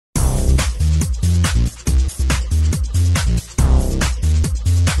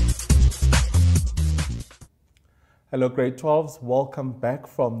Hello, grade 12s. Welcome back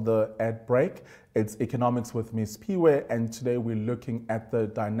from the ad break. It's Economics with Ms. Piwe, and today we're looking at the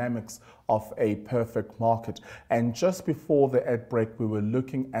dynamics of a perfect market. And just before the ad break, we were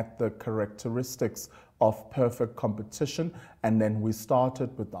looking at the characteristics of perfect competition, and then we started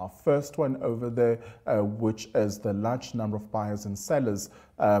with our first one over there, which is the large number of buyers and sellers,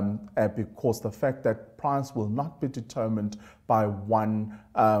 because the fact that price will not be determined by one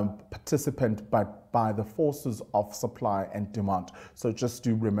participant, but by the forces of supply and demand. So just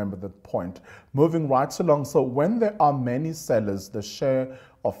do remember that point. Moving right along, so when there are many sellers, the share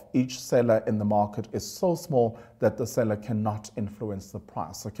of each seller in the market is so small that the seller cannot influence the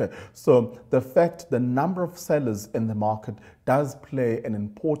price. Okay, so the number of sellers in the market does play an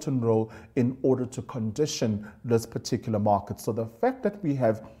important role in order to condition this particular market. So the fact that we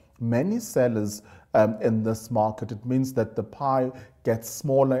have many sellers in this market, it means that the pie gets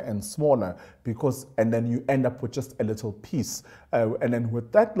smaller and smaller, and then you end up with just a little piece. And then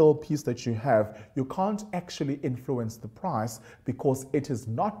with that little piece that you have, you can't actually influence the price because it is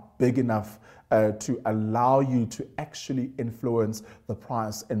not big enough to allow you to actually influence the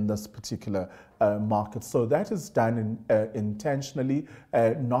price in this particular market. So that is done intentionally,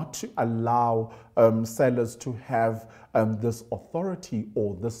 not to allow sellers to have this authority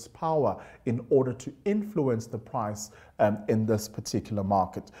or this power in order to influence the price in this particular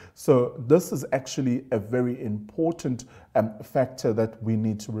market. So this is actually a very important factor that we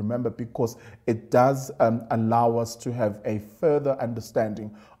need to remember, because it does allow us to have a further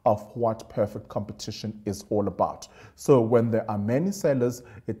understanding of what perfect competition is all about. So when there are many sellers,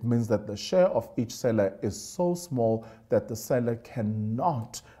 it means that the share of each seller is so small that the seller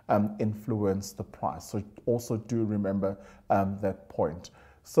cannot influence the price. So also do remember that point.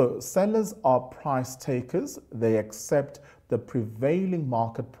 So sellers are price takers. They accept the prevailing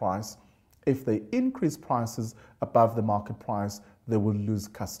market price. If they increase prices above the market price, they will lose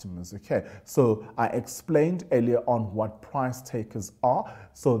customers. Okay, so I explained earlier on what price takers are.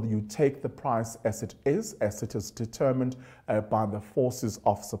 So you take the price as it is determined by the forces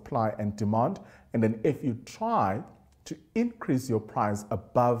of supply and demand. And then if you try to increase your price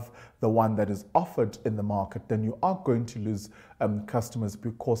above the one that is offered in the market, then you are going to lose customers,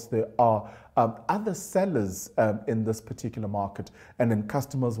 because there are other sellers in this particular market, and then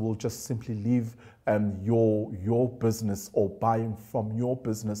customers will just simply leave your business or buying from your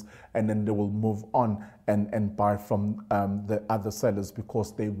business, and then they will move on and buy from the other sellers,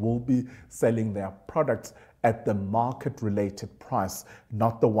 because they will be selling their products at the market-related price,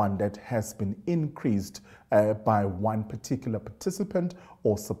 not the one that has been increased by one particular participant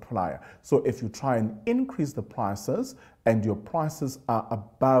or supplier. So if you try and increase the prices and your prices are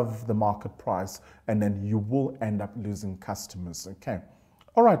above the market price, and then you will end up losing customers. Okay.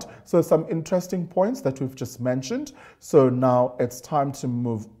 All right, so some interesting points that we've just mentioned. So now it's time to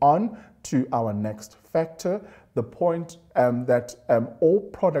move on to our next factor, the point that all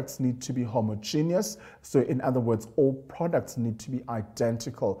products need to be homogeneous. So in other words, all products need to be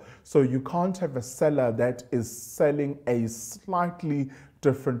identical. So you can't have a seller that is selling a slightly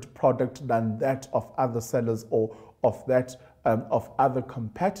different product than that of other sellers or of that of other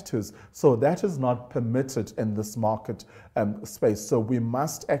competitors. So that is not permitted in this market space. So we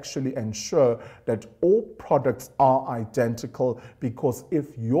must actually ensure that all products are identical, because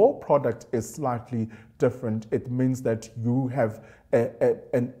if your product is slightly different, it means that you have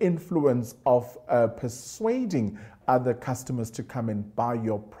an influence of persuading other customers to come and buy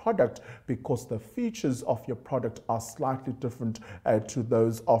your product, because the features of your product are slightly different to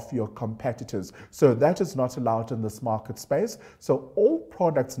those of your competitors. So that is not allowed in this market space. So all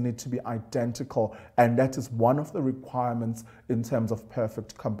products need to be identical, and that is one of the requirements in terms of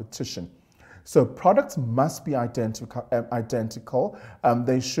perfect competition. So products must be identical.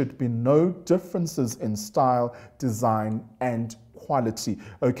 There should be no differences in style, design, and quality.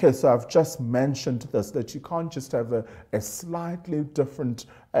 Okay, so I've just mentioned this, that you can't just have a slightly different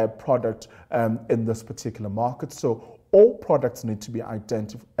product in this particular market. So all products need to be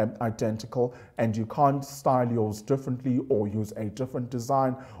identical, and you can't style yours differently or use a different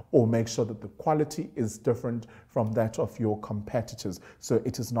design or make sure that the quality is different from that of your competitors. So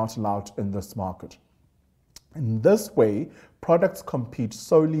it is not allowed in this market. In this way, products compete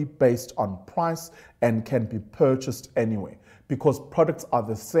solely based on price and can be purchased anyway. Because products are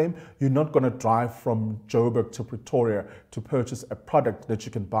the same, you're not going to drive from Joburg to Pretoria to purchase a product that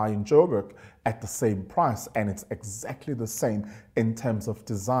you can buy in Joburg at the same price, and it's exactly the same in terms of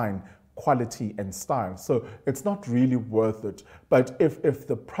design, quality, and style. So it's not really worth it. But if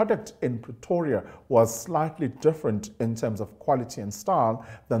the product in Pretoria was slightly different in terms of quality and style,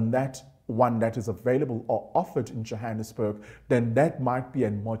 then that one that is available or offered in Johannesburg, then that might be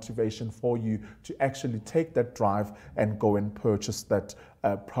a motivation for you to actually take that drive and go and purchase that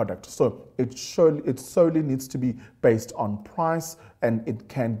product. So it solely needs to be based on price, and it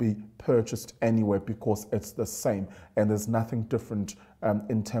can be purchased anywhere because it's the same, and there's nothing different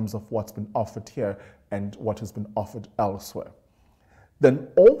in terms of what's been offered here and what has been offered elsewhere. Then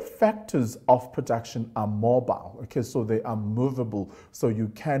all factors of production are mobile, okay, so they are movable, so you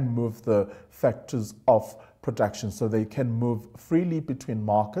can move the factors of production, so they can move freely between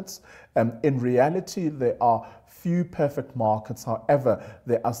markets. In reality, there are few perfect markets. However,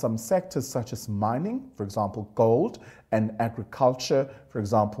 there are some sectors such as mining, for example, gold, and agriculture, for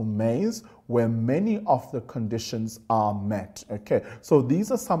example, maize, where many of the conditions are met. Okay, so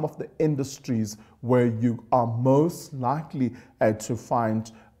these are some of the industries where you are most likely to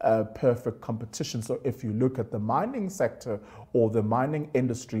find perfect competition. So if you look at the mining sector or the mining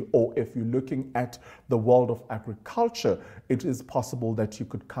industry, or if you're looking at the world of agriculture, it is possible that you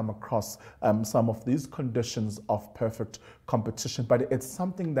could come across some of these conditions of perfect competition, but it's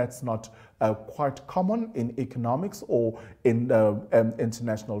something that's not quite common in economics or in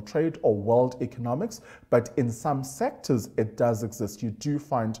international trade or world economics, but in some sectors it does exist. You do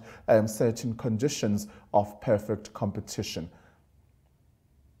find certain conditions of perfect competition.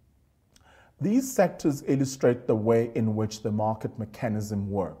 These sectors illustrate the way in which the market mechanism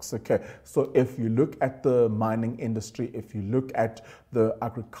works. Okay, so if you look at the mining industry, if you look at the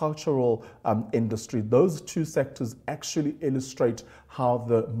agricultural industry, those two sectors actually illustrate how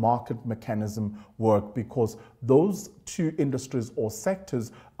the market mechanism works, because those two industries or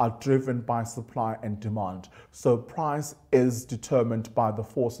sectors are driven by supply and demand. So price is determined by the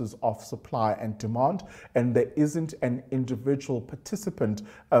forces of supply and demand, and there isn't an individual participant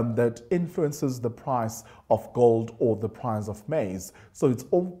that influences the price of gold or the price of maize. So it's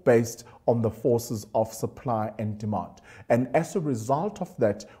all based on the forces of supply and demand. And as a result of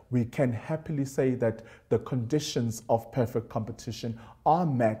that, we can happily say that the conditions of perfect competition are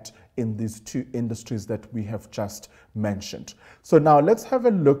met in these two industries that we have just mentioned. So now let's have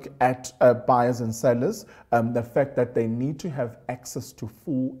a look at buyers and sellers, the fact that they need to have access to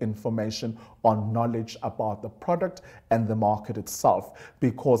full information on knowledge about the product and the market itself,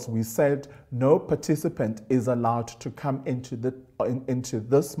 because we said no participant is allowed to come into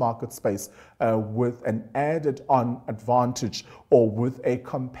this market space with an added on advantage or with a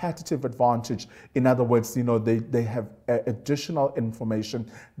competitive advantage. In other words, you know, they have additional information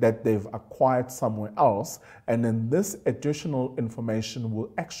that they've acquired somewhere else, and then this additional information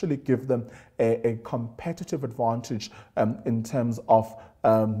will actually give them a competitive advantage in terms of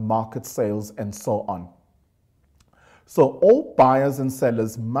market sales and so on. So all buyers and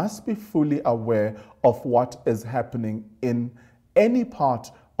sellers must be fully aware of what is happening in any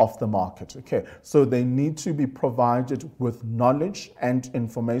part of the market. Okay, so they need to be provided with knowledge and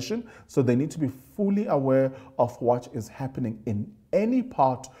information. So they need to be fully aware of what is happening in any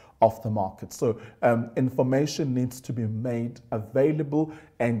part of the market. So information needs to be made available,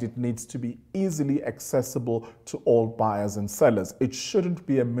 and it needs to be easily accessible to all buyers and sellers. It shouldn't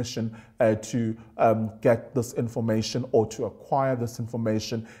be a mission to get this information or to acquire this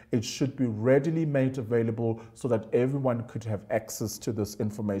information. It should be readily made available so that everyone could have access to this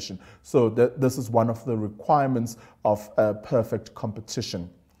information. So this is one of the requirements of perfect competition.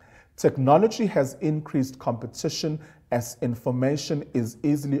 Technology has increased competition as information is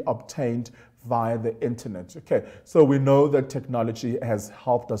easily obtained via the internet. Okay, so we know that technology has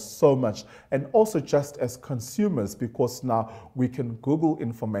helped us so much, and also just as consumers, because now we can Google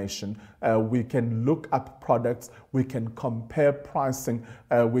information, we can look up products, we can compare pricing,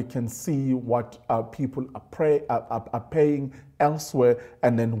 we can see what people are paying elsewhere,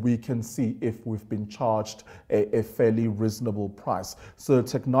 and then we can see if we've been charged a fairly reasonable price. So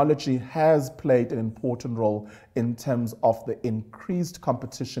technology has played an important role in terms of the increased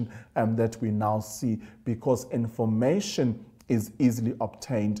competition that we now see, because information is easily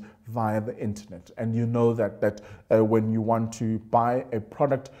obtained via the internet. And you know that when you want to buy a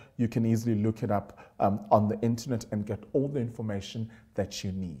product, you can easily look it up on the internet and get all the information that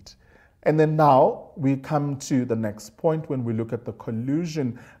you need. And then now we come to the next point when we look at the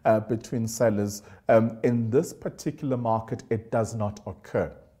collusion between sellers. In this particular market, it does not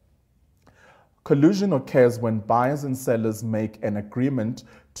occur. Collusion occurs when buyers and sellers make an agreement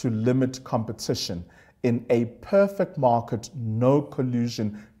to limit competition. In a perfect market, no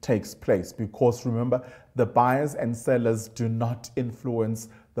collusion takes place, because remember, the buyers and sellers do not influence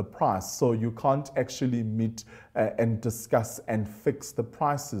the price. So you can't actually meet and discuss and fix the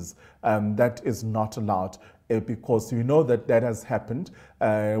prices. That is not allowed because we know that that has happened.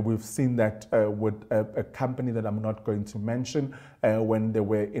 We've seen that with a company that I'm not going to mention when they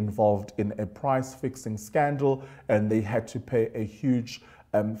were involved in a price fixing scandal and they had to pay a huge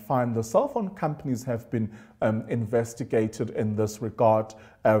fine. The cell phone companies have been investigated in this regard,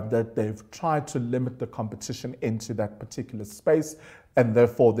 that they've tried to limit the competition into that particular space, and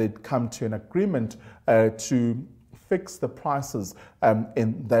therefore they'd come to an agreement to fix the prices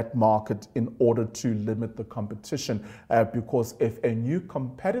in that market in order to limit the competition, because if a new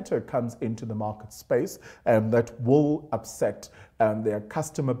competitor comes into the market space, that will upset their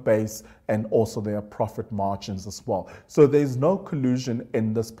customer base and also their profit margins as well. So there's no collusion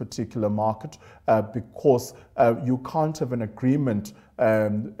in this particular market because you can't have an agreement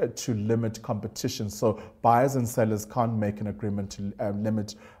to limit competition. So buyers and sellers can't make an agreement to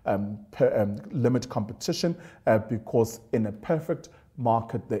limit competition because in a perfect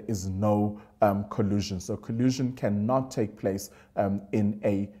market there is no collusion. So collusion cannot take place in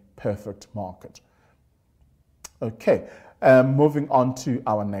a perfect market. Okay. Moving on to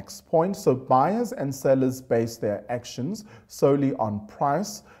our next point. So buyers and sellers base their actions solely on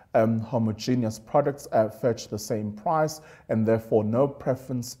price. Homogeneous products fetch the same price, and therefore no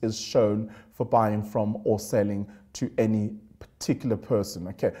preference is shown for buying from or selling to any particular person.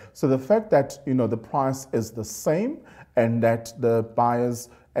 Okay, so the fact that the price is the same and that the buyers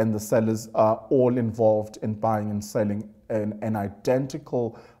and the sellers are all involved in buying and selling an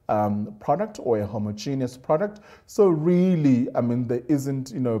identical product or a homogeneous product. So really, I mean, there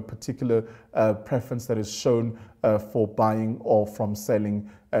isn't particular preference that is shown for buying or from selling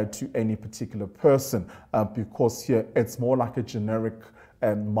to any particular person, because here it's more like a generic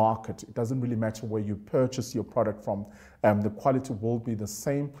market. It doesn't really matter where you purchase your product from. The quality will be the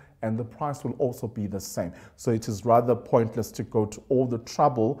same and the price will also be the same. So it is rather pointless to go to all the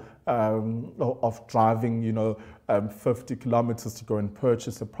trouble of driving 50 kilometers to go and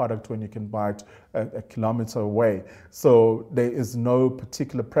purchase a product when you can buy it a kilometer away. So there is no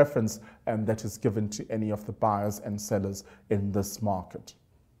particular preference that is given to any of the buyers and sellers in this market.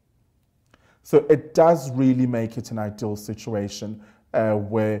 So it does really make it an ideal situation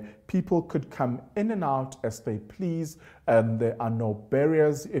where people could come in and out as they please. There are no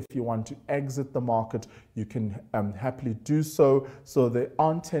barriers. If you want to exit the market, you can happily do so. So there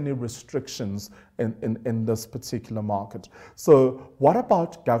aren't any restrictions in this particular market. So what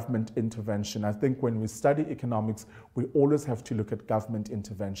about government intervention? I think when we study economics, we always have to look at government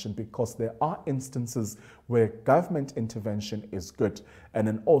intervention because there are instances where government intervention is good. And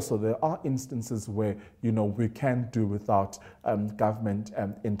then also there are instances where, we can do without government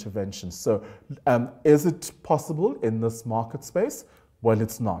intervention. So is it possible in this market space? Well,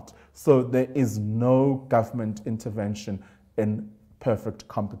 it's not. So there is no government intervention in perfect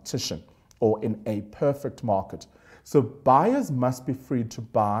competition or in a perfect market. So buyers must be free to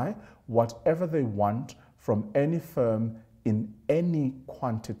buy whatever they want from any firm in any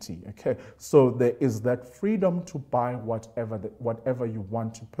quantity. Okay, so there is that freedom to buy whatever you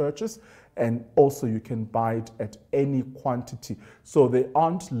want to purchase, and also you can buy it at any quantity. So there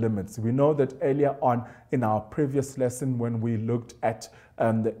aren't limits. We know that earlier on in our previous lesson when we looked at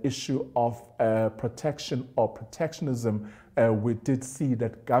the issue of protection or protectionism, we did see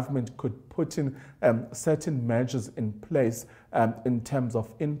that government could put in certain measures in place in terms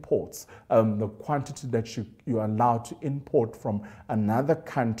of imports. The quantity that you are allowed to import from another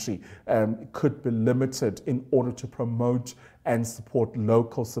country could be limited in order to promote and support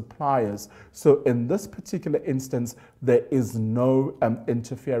local suppliers. So in this particular instance, there is no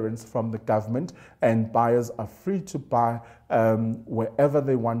interference from the government, and buyers are free to buy wherever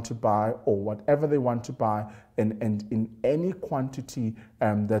they want to buy or whatever they want to buy and in any quantity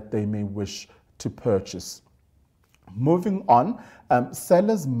that they may wish to purchase. Moving on,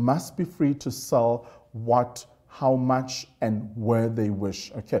 sellers must be free to sell what, how much, and where they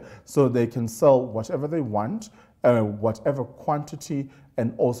wish. Okay, so they can sell whatever they want, whatever quantity,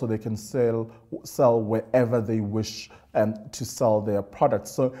 and also they can sell wherever they wish to sell their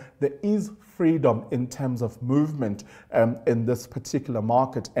products. So there is freedom in terms of movement in this particular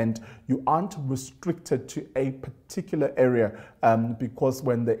market, and you aren't restricted to a particular area because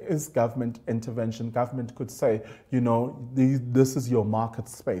when there is government intervention, government could say, this is your market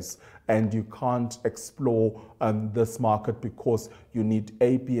space and you can't explore this market because you need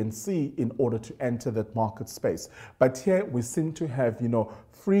A, B, and C in order to enter that market space. But here we seem to have,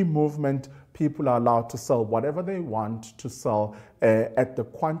 free movement. People are allowed to sell whatever they want to sell at the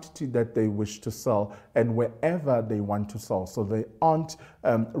quantity that they wish to sell and wherever they want to sell. So there aren't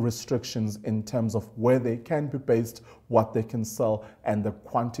restrictions in terms of where they can be based, what they can sell, and the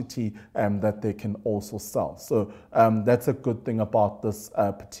quantity that they can also sell. So that's a good thing about this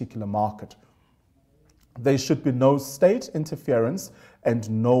particular market. There should be no state interference and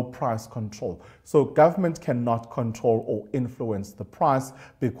no price control. So government cannot control or influence the price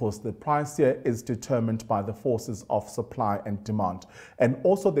because the price here is determined by the forces of supply and demand. And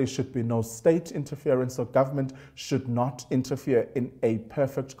also there should be no state interference, so government should not interfere in a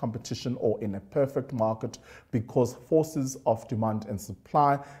perfect competition or in a perfect market because forces of demand and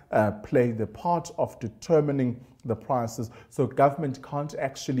supply play the part of determining the prices. So government can't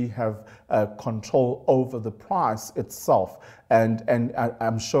actually have control over the price itself. And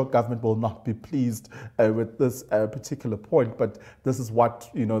I'm sure government will not be pleased with this particular point, but this is what,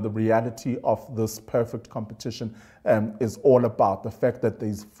 you know, the reality of this perfect competition is all about. The fact that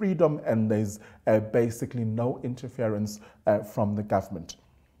there's freedom and there's basically no interference from the government.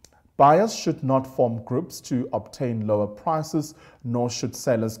 Buyers should not form groups to obtain lower prices, nor should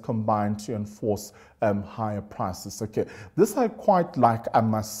sellers combine to enforce higher prices. Okay, this I quite like, I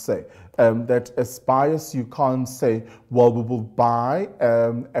must say, that as buyers you can't say, well, we will buy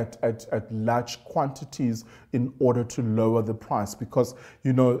at large quantities in order to lower the price, because,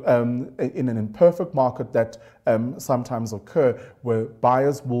 you know, in an imperfect market that sometimes occur where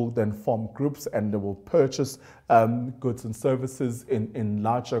buyers will then form groups and they will purchase goods and services in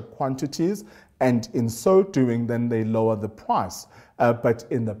larger quantities, and in so doing then they lower the price. But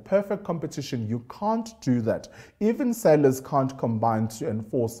in the perfect competition you can't do that. Even sellers can't combine to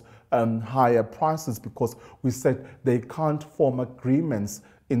enforce higher prices because we said they can't form agreements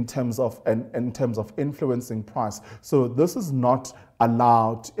in terms of influencing price. So this is not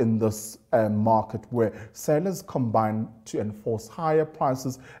allowed in this market where sellers combine to enforce higher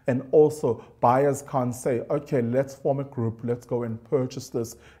prices, and also buyers can't say, okay, let's form a group, let's go and purchase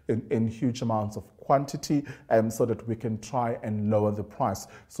this in huge amounts of quantity so that we can try and lower the price.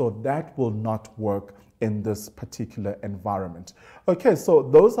 So that will not work in this particular environment. Okay, so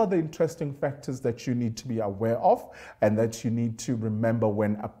those are the interesting factors that you need to be aware of and that you need to remember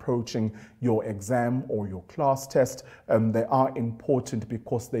when approaching your exam or your class test. They are important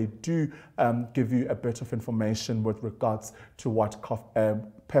because they do give you a bit of information with regards to what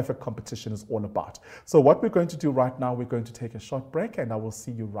perfect competition is all about. So what we're going to do right now, we're going to take a short break and I will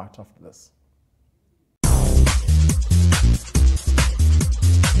see you right after this.